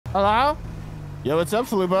Hello? Yo, what's up,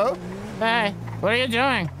 Flubo? Hey, what are you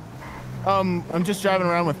doing? I'm just driving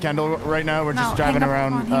around with Kendall right now. We're just driving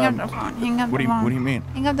around. Hang up the phone. Hang up the phone. What do you mean?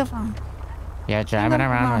 Hang up the phone. You're driving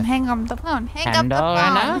around with Hang up the phone. Hang up the Kendall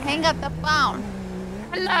right now? phone. Hang up the phone.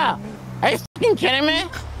 Hello? Are you f***ing kidding me?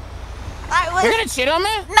 You're gonna cheat on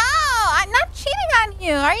me? No, I'm not cheating on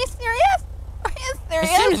you. Are you serious? Are you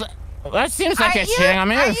serious? That seems like you're cheating on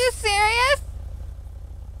me. Are you serious?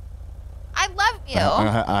 I love you.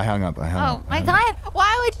 I hung up. Oh my God!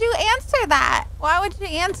 Why would you answer that? Why would you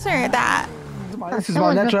answer that? This is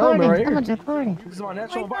my natural element right here. Someone's recording. This is my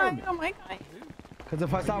natural environment. Oh my God! Because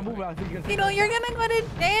if I stop moving, I think you're You know you're gonna go to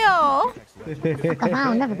jail.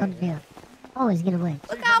 I'll never go to jail. Always get away.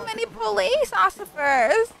 Look how many police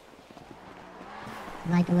officers.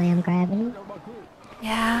 Like the way I'm grabbing you?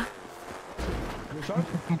 Yeah. I just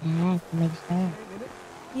had to ask to make sure.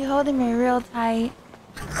 You holding me real tight.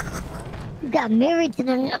 You got married to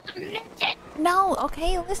the... No,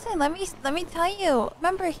 okay, listen, let me tell you.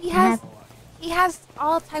 Remember, he has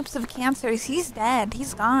all types of cancers. He's dead.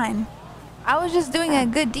 He's gone. I was just doing a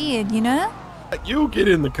good deed, you know? You get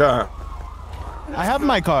in the car. I have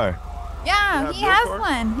my car. Yeah, he has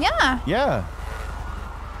one. Yeah. Yeah.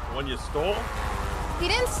 The one you stole? He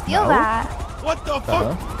didn't steal No. that. What the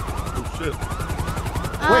fuck? Oh shit.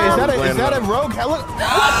 Wait, is that a rogue heli?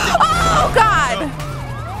 Oh God!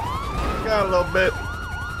 Got a little bit.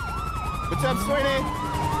 What's up, sweetie?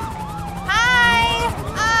 Hi.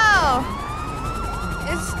 Oh.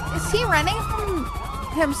 Is he running from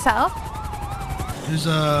himself? Who's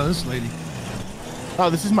this lady? Oh,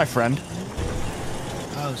 this is my friend.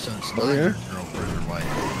 Oh, so it's Oh, not yeah? your girlfriend or wife.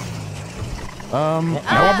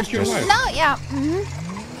 How about your wife? No, yeah.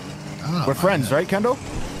 Oh, We're friends, right, Kendall?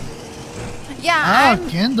 Yeah. Oh,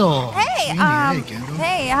 Kendall. Hey, Senior. Hey, Kendall.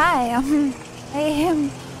 Hey, hi. Hey,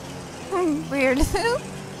 weird. This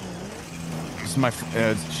is my.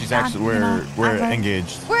 She's actually. We're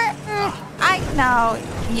engaged. I know.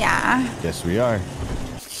 Yeah. Yes, we are.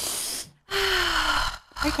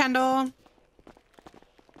 Hey, Kendall.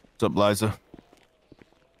 What's up, Liza?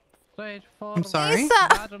 I'm sorry. Lisa.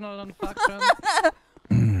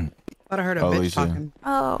 Thought I heard a bitch Lisa. talking.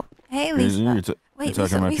 Oh, hey, You're Lisa. talking Wait, to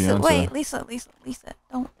my Lisa. fiance. Wait, Lisa.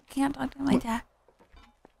 Can't talk to him like that.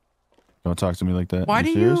 Don't talk to me like that. Why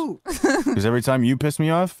do serious? you? Because every time you piss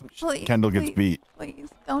me off, Please, Kendall gets beat. Please,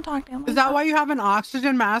 don't talk to him. Is that why you have an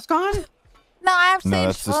oxygen mask on? No, I have stage 4. No,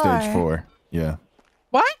 that's the stage 4. Yeah.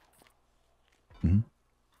 What? Mhm.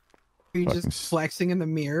 Are you Fucking just flexing in the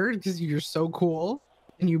mirror because you're so cool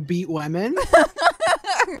and you beat women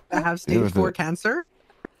that have stage 4 cancer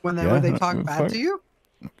when they talk bad to you?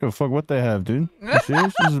 Go fuck what they have, dude. You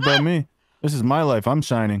serious? This is about me. This is my life. I'm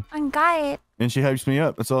shining. I got it. And she hypes me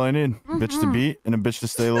up. That's all I need. Bitch to beat and a bitch to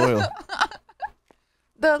stay loyal.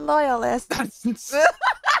 The loyalist.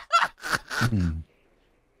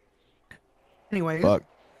 Anyway. Fuck.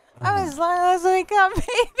 I'm as loyal as we come, baby.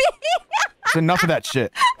 It's enough of that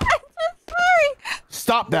shit. I'm so sorry.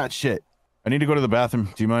 Stop that shit. I need to go to the bathroom.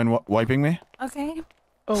 Do you mind wiping me? Okay.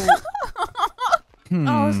 Oh.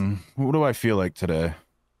 What do I feel like today?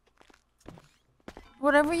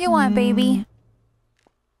 Whatever you want, baby.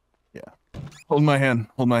 Yeah. Hold my hand.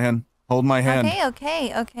 Hold my hand. Hold my hand.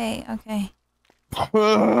 Okay.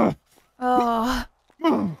 Oh. Oh.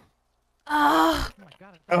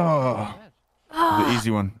 Oh. The easy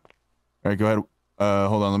one. All right, go ahead.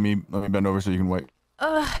 Hold on. Let me bend over so you can wipe.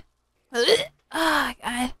 Oh,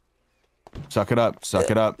 God. Suck it up. Suck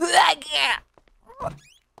it up.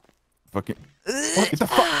 Fucking. Get the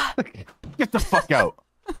fuck. Get the fuck out.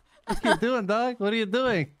 What are you doing, dog? What are you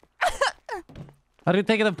doing? Are you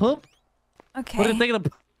taking a poop? Okay. What are you taking a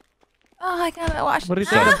poop? Oh, I gotta wash. What are you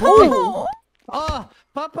taking a poop? Oh,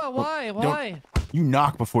 Papa, why? Why? You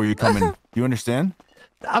knock before you come in. You understand?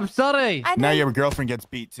 I'm sorry. Now your girlfriend gets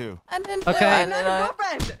beat too. I didn't. Okay. Do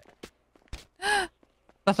it.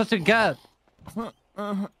 That's what you got.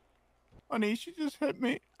 Honey, she just hit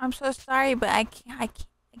me. I'm so sorry, but I can't.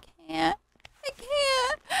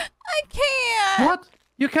 What?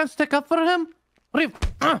 You can't stick up for him? What are you?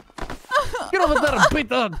 Get over there and beat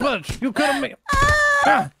that bitch. You kidding me?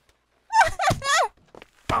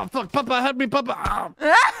 Oh, fuck. Papa, help me, Papa.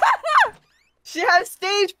 She has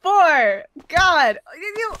stage 4. God.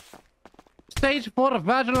 Stage 4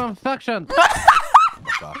 vaginal infection.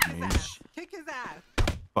 Kick his ass.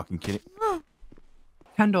 Fucking kidding.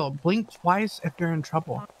 Kendall, blink twice if you're in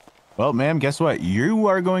trouble. Well, ma'am, guess what? You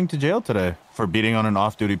are going to jail today for beating on an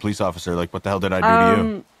off-duty police officer. Like, what the hell did I do to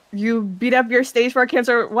you? You beat up your stage 4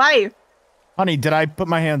 cancer wife. Honey, did I put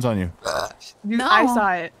my hands on you? I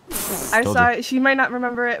saw it. I saw it. She might not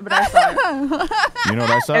remember it, but I saw it. You know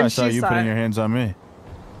what I saw? And I saw she you saw putting it. your hands on me.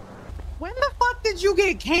 When the fuck did you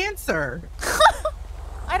get cancer?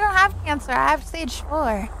 I don't have cancer. I have stage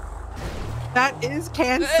 4. That is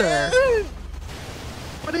cancer.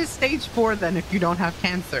 What is stage 4 then if you don't have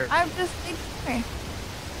cancer? I'm just stage 4.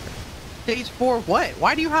 Stage 4 what?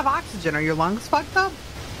 Why do you have oxygen? Are your lungs fucked up?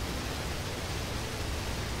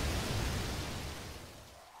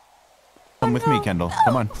 Come with me, Kendall.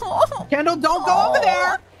 Come on. Kendall, don't go over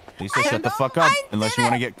there. Lisa, shut the fuck up. Unless you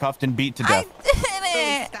want to get cuffed and beat to death.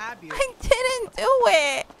 I didn't do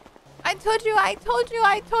it. I told you. I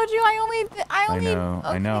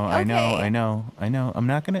know. I'm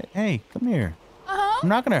not gonna. Hey, come here. I'm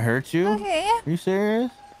not gonna hurt you. Okay. Are you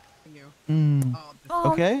serious?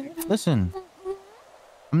 Okay. Listen.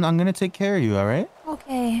 I'm gonna take care of you. All right.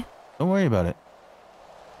 Okay. Don't worry about it.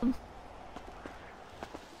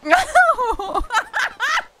 No.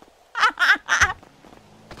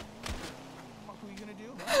 What were you gonna do?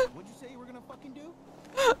 What'd you say you were gonna fucking do?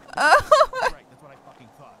 Right, that's what I fucking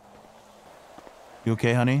thought. You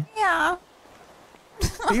okay, honey? Yeah.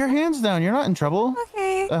 Put your hands down. You're not in trouble.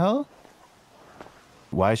 Okay. The hell?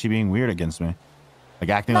 Why is she being weird against me? Like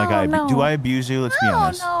acting No, like I no. do I abuse you? Let's be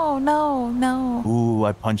honest. No. Ooh,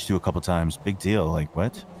 I punched you a couple times. Big deal. Like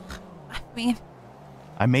what? I mean,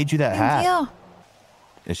 I made you that big hat. deal.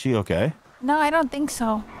 Is she okay? No, I don't think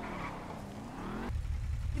so.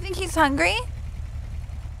 You think he's hungry?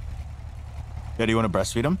 Yeah, do you want to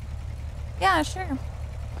breastfeed him? Yeah, sure.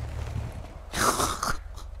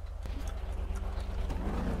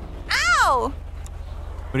 Ow!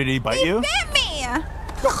 What, did he bite He you? bit me!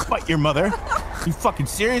 Don't bite your mother. You fucking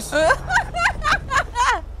serious?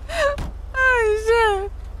 Oh,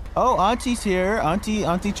 shit. Oh, Auntie's here. Auntie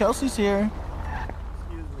Chelsea's here.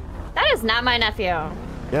 That is not my nephew.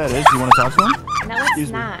 Yeah, it is. You want to talk to him? No,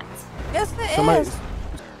 it's not. Yes, it Somebody- is.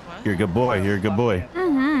 You're a good boy. You're a good boy.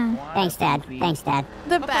 Mm-hmm. Thanks, Dad. Thanks, Dad.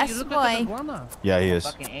 The best boy. Yeah, he is.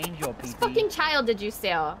 Whose fucking child did you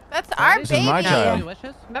steal? That's our This baby. is my child.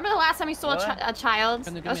 Remember the last time you stole a child?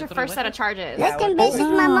 That was your first set of charges. Listen, bitch, this is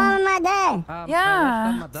my mom and my dad.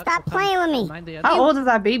 Yeah. Stop playing with me. How old is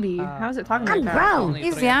that baby? How is it talking I'm like that? grown.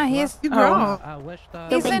 He's You grown. He's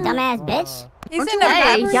Stupid in, dumbass bitch. he's in a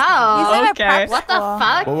Hey, prep. yo. He's in a Okay. prep What the school.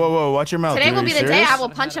 fuck? Whoa. Watch your mouth. Today dude. will Are be you the day serious? I will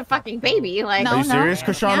punch a fucking baby. Like, No, Are you serious, we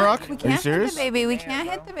Krishan can't- Rock? We Are you can't hit serious? the baby. We can't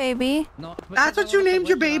hit the baby. That's what you named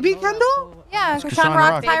your baby, Kendall? Yeah, Krishan Krishan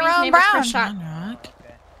Rock, Rock. baby's Tyrone name is Brown. Krishan.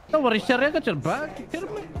 Don't worry, Sherry, I got your back. You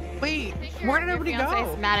kidding me? Wait, where did Your everybody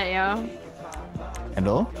fiance's go? mad at you.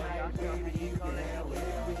 Kendall?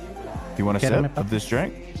 You want a Kidding me, sip of this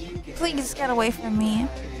drink? Please get away from me.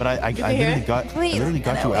 But I literally got Please you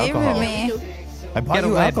get away alcohol. from me. I bought Get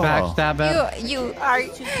you away, alcohol. backstabber. You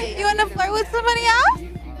want to flirt with somebody else?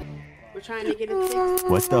 We're trying to get it fixed.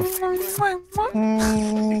 What the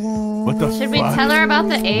Should we fuck? tell her about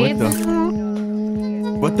the AIDS?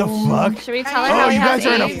 What the fuck? Should we tell her Oh, how he you has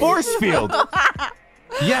guys are in a AIDS? force field.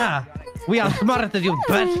 Yeah, we are smarter than you,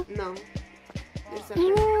 bitch. No.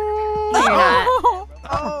 You're not.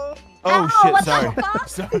 Oh shit! Sorry.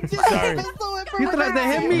 Sorry. You tried to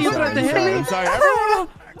hit me. You tried to hit I'm me. sorry. Everyone,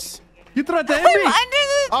 You tried to hit me. Under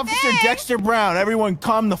the Officer thing. Dexter Brown. Everyone,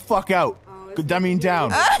 calm the fuck out. I mean,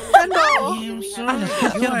 down. Kendall, You're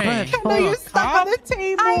bitch. Kendall, you stuck on the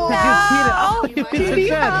table. I know. You piece of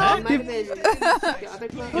shit.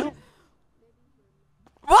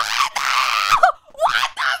 What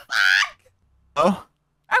the fuck? Oh,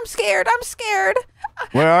 I'm scared.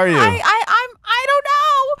 where are you? I don't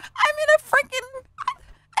know. I'm in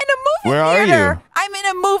a movie Where are theater. you? I'm in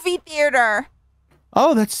a movie theater.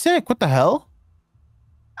 Oh, that's sick. What the hell?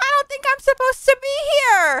 I don't think I'm supposed to be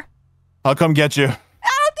here. I'll come get you. I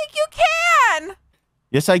don't think you can.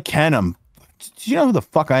 Yes, I can. Do you know who the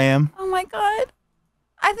fuck I am? Oh my god.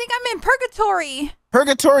 I think I'm in purgatory.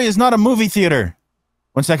 Purgatory is not a movie theater.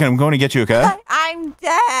 1 second, I'm going to get you, okay? I'm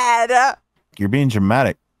dead. You're being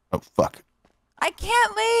dramatic. Oh, fuck. I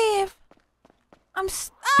can't leave. I'm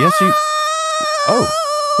stuck. Yes, you... Oh,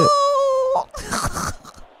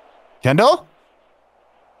 Kendall?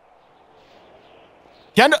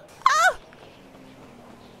 Kendall?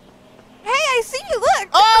 Hey, I see you. Look.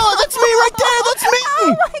 Oh, that's me right there. That's me.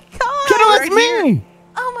 Oh my god. Kendall, that's me.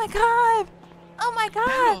 Oh my god. Oh my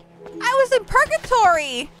god. I was in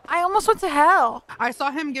purgatory. I almost went to hell. I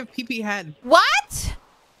saw him give pee-pee head. What?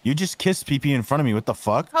 You just kissed pee-pee in front of me. What the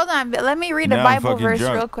fuck? Hold on, but let me read a Now I'm Bible fucking verse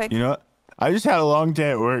drunk. real quick. You know what? I just had a long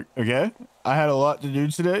day at work, okay? I had a lot to do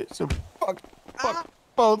today, so fuck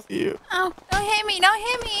both of you. Oh, don't hit me. Don't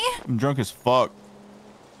hit me. I'm drunk as fuck.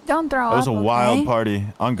 Don't throw That was up, a wild okay? party.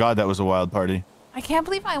 On God, that was a wild party. I can't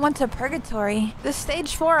believe I went to purgatory. This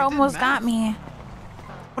stage 4 almost got me.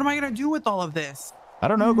 What am I gonna do with all of this? I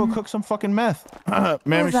don't know. Go cook some fucking meth.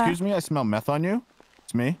 Ma'am, excuse me. I smell meth on you.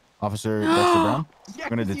 It's me, Officer Dexter Brown. I'm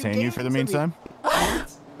gonna detain you for the meantime.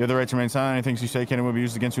 You have the right to remain silent. Anything you say can be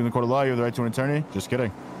used against you in the court of law. You have the right to an attorney. Just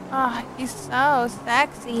kidding. Oh, he's so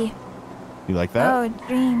sexy. You like that? Oh,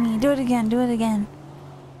 dreamy. Do it again. Do it again.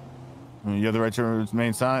 You have the right to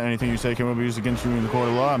remain silent. Anything you say can be used against you in the court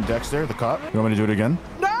of law. I'm Dexter, the cop. You want me to do it again?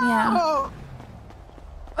 No. Yeah.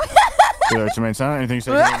 You have the right to remain silent. Anything you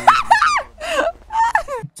say can be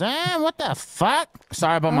used Damn, what the fuck?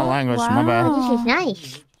 Sorry about my language. Wow. My bad. This is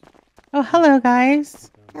nice. Oh, hello,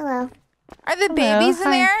 guys. Hello. Are the babies in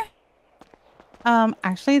there?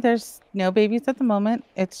 Actually, there's no babies at the moment.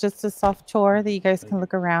 It's just a soft tour that you guys can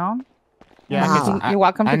look around. Yeah, you're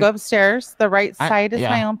welcome to go upstairs. The right side is yeah.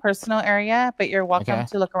 my own personal area, but you're welcome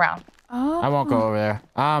to look around. Oh. I won't go over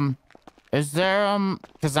there. Is there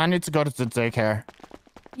because I need to go to the daycare.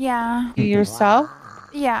 Yeah. You yourself?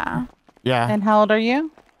 Yeah. Yeah. And how old are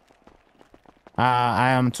you? I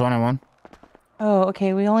am 21. Oh,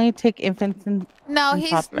 okay. We only take infants and No, and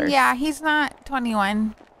toddlers. he's not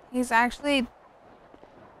 21. He's actually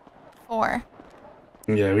 4.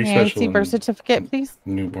 Yeah, we May I see special birth certificate, please?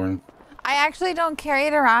 newborn. I actually don't carry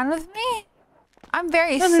it around with me. I'm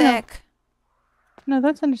very No. sick. No,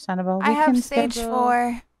 that's understandable. I We have can stage schedule-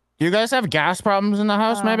 4. You guys have gas problems in the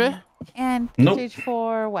house, maybe? And Nope. Stage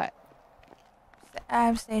 4 what? I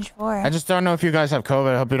have stage 4. I just don't know if you guys have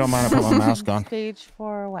COVID. I hope you don't mind I put my mask on. Stage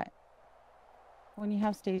 4 what? When you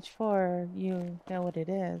have stage 4, you know what it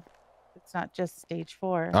is. It's not just stage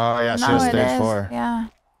 4. Oh, yeah, she No, has it stage is. 4. Yeah.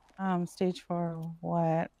 Stage 4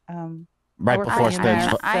 what? Right work before in stage there,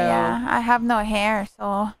 4. I have no hair,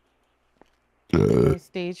 so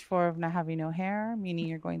Stage 4 of not having no hair, meaning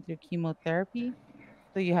you're going through chemotherapy.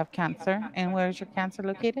 So you have cancer. And where is your cancer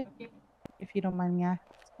located? If you don't mind me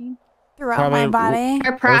asking. throughout my body.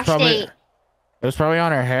 Her prostate. It was probably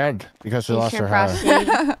on her head because she lost her hair.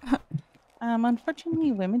 prostate.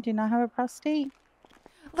 Unfortunately, women do not have a prostate.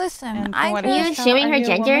 Listen, And I from what Are you I saw, assuming her you a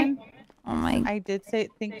gender? woman? Oh my. I did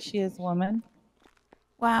think she is a woman.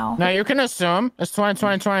 Wow. Now you can assume. It's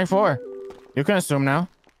 2024. You can assume now.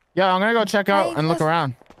 Yeah, I'm gonna go check out and look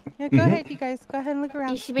around. Yeah, go ahead, you guys. Go ahead and look You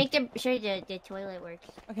around. should make sure the toilet works.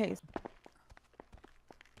 Okay.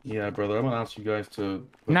 Yeah, brother, I'm gonna ask you guys to.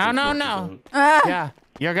 No. Yeah,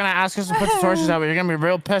 you're gonna ask us to put the torches out, but you're gonna be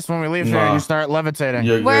real pissed when we leave here and you start levitating.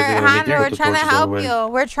 You We're guys are gonna make me Hannah, put we're the trying to torches all help away. you.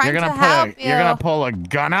 We're trying You're to gonna help you. You're gonna pull a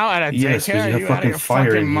gun out at a Yes, 'cause daycare? you have You out of fucking your fire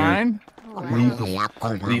fucking in here. mind?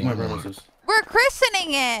 Leave my premises. We're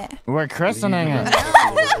christening it. We're christening it.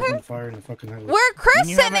 Open fire in the fucking house. We're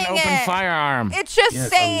You have an christening open it. firearm. It's just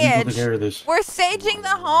Yes, I'm legal to carry sage. this. We're saging the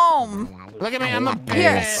home. Look at me, I'm a baby.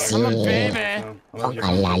 Here. I'm a baby. Okay,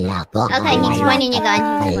 he's pointing a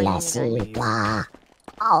gun. He's pointing a gun.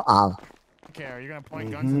 Okay, are you gonna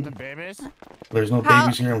point guns at the babies? There's no How-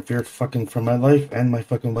 babies here. I'm fearing fucking for my life and my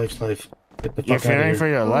fucking wife's life. Get the You're fuck out of fearing here. for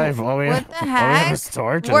your life. What the All we have heck? is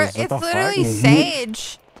torches. We're, What it's the fuck? literally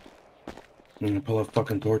sage. I'm gonna pull up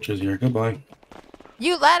fucking torches here. Goodbye.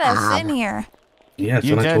 You let us in here. Yes,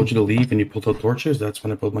 You when I did. told you to leave and you pulled out torches, that's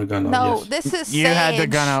when I pulled my gun out. No, Yes. this is You sage. had the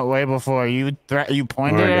gun out way before. You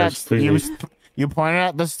pointed Alright, at guys, please you pointed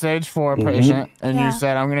at the stage 4 Mhm. patient and Yeah. you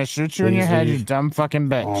said, "I'm gonna shoot you in your Please head, you leave. dumb fucking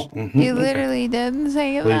bitch." Oh, You okay. literally didn't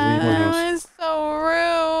say Please leave my that. house. It was so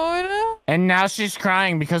rude. And now she's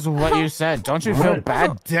crying because of what you said. Don't you feel What?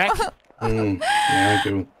 bad, dick? Yeah, I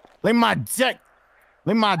do. Leave my dick.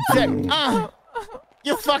 Leave my dick.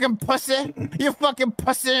 You fucking pussy. You fucking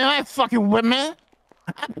pussy. You ain't fucking with me.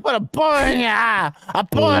 I put a bullet in your eye. I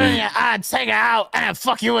bullet in your eye, take it out, and I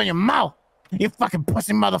fuck you in your mouth. You fucking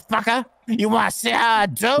pussy motherfucker. You wanna see how I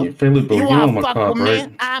do? Yeah, Philip, You you know wanna I'm a fuck cop, with me?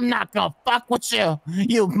 right? I'm not gonna fuck with you.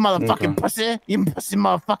 You motherfucking Okay. pussy. You pussy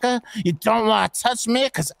motherfucker. You don't wanna touch me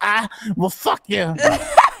because I will fuck you.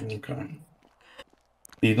 Okay.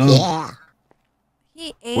 You know,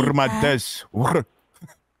 He ate What are my that. days? What?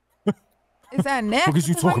 Is that Nick? What is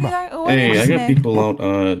you talking about? What hey, is I got Nick? people out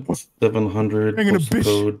 700 Bringing a postal bitch.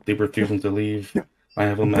 code. They refusing to leave. I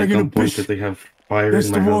have them at Bringing a gunpoint bitch. because they have fire That's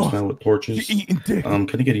in my the house war. now with torches. You eating dick. Can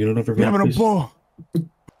I get a unit over You're here, having a please? ball.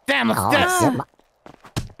 Damn, let's do this.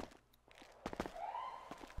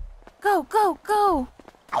 Go, go, go.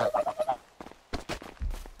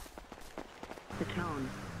 The tone.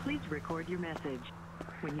 Please record your message.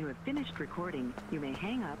 When you have finished recording, you may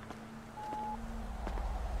hang up.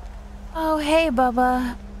 Oh, hey,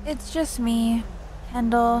 Bubba. It's just me,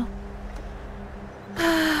 Kendall.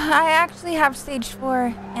 I actually have stage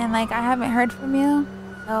 4, and, like, I haven't heard from you.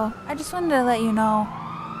 So, I just wanted to let you know.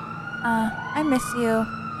 I miss you.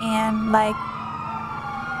 And, like,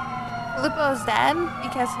 Filippo's dead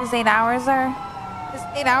because his 8 hours are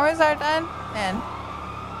done. And,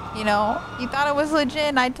 you know, you thought it was legit,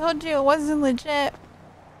 and I told you it wasn't legit.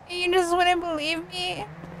 And you just wouldn't believe me.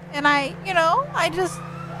 And I just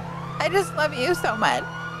love you so much.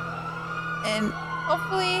 And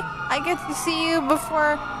hopefully I get to see you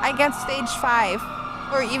before I get stage 5.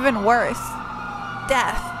 Or even worse,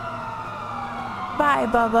 death. Bye,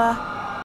 Bubba.